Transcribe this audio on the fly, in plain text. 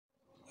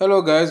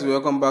Hello guys,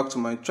 welcome back to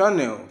my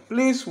channel.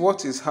 Please,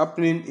 what is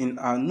happening in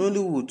our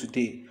Nollywood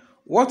today?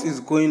 What is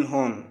going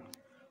on?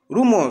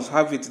 Rumors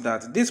have it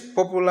that this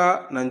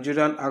popular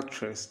Nigerian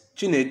actress,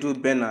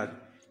 Chinedu Bernard,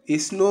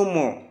 is no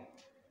more.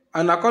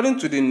 And according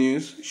to the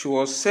news, she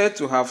was said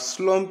to have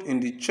slumped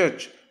in the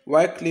church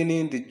while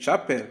cleaning the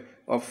chapel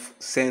of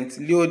St.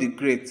 Leo the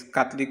Great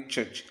Catholic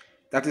Church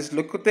that is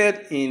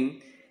located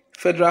in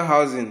Federal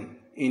Housing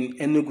in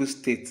Enugu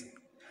State.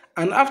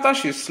 And after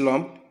she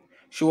slumped,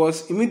 she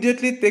was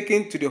immediately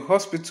taken to the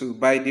hospital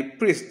by the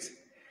priest,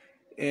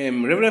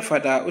 Rev Fr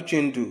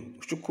Uchendu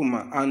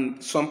Chukwuma,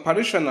 and some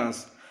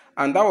parishioners,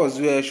 and that was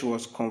where she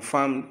was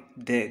confirmed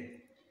dead.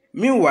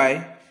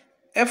 Meanwhile,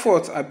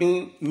 efforts are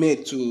being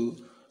made to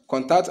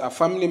contact her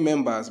family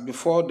members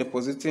before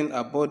depositing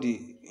her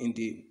body in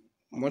the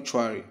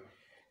mortuary.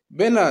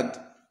 Bernard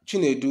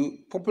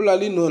Chinedu,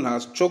 popularly known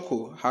as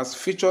Choco, has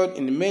featured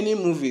in many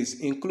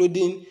movies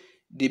including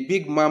The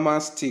Big Mama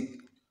Stick,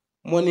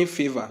 Money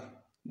Fever,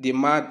 The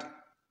Mad,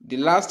 The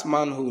Last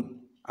Manhood,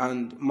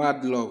 and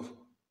Mad Love,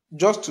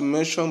 just to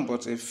mention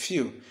but a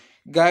few.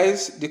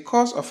 Guys, the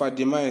cause of her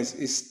demise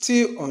is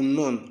still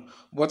unknown,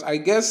 but I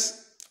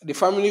guess the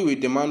family will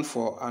demand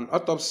for an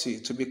autopsy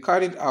to be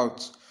carried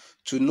out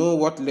to know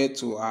what led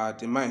to her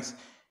demise.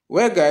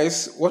 Well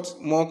guys, what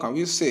more can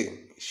we say?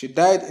 She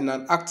died in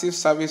an active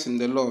service in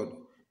the Lord.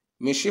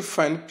 May she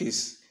find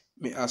peace.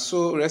 May her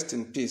soul rest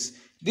in peace.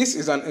 This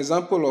is an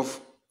example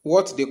of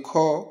what they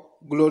call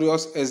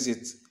glorious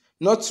exit.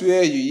 Not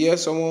where you hear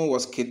someone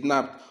was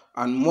kidnapped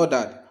and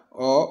murdered,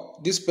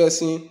 or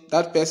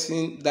that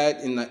person died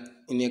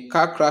in a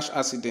car crash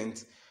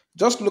accident.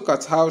 Just look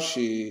at how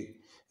she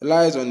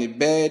lies on a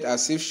bed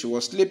as if she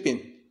was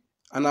sleeping,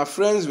 and her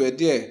friends were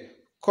there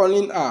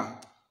calling her,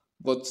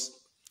 but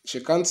she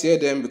can't hear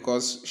them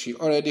because she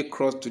already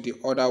crossed to the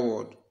other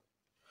world.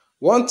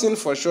 One thing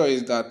for sure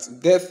is that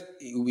death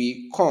will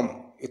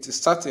come. It is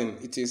certain,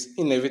 it is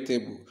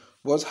inevitable.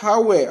 But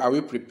how well are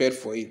we prepared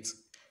for it?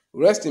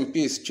 Rest in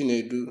peace,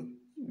 Chinedu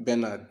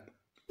Bernard.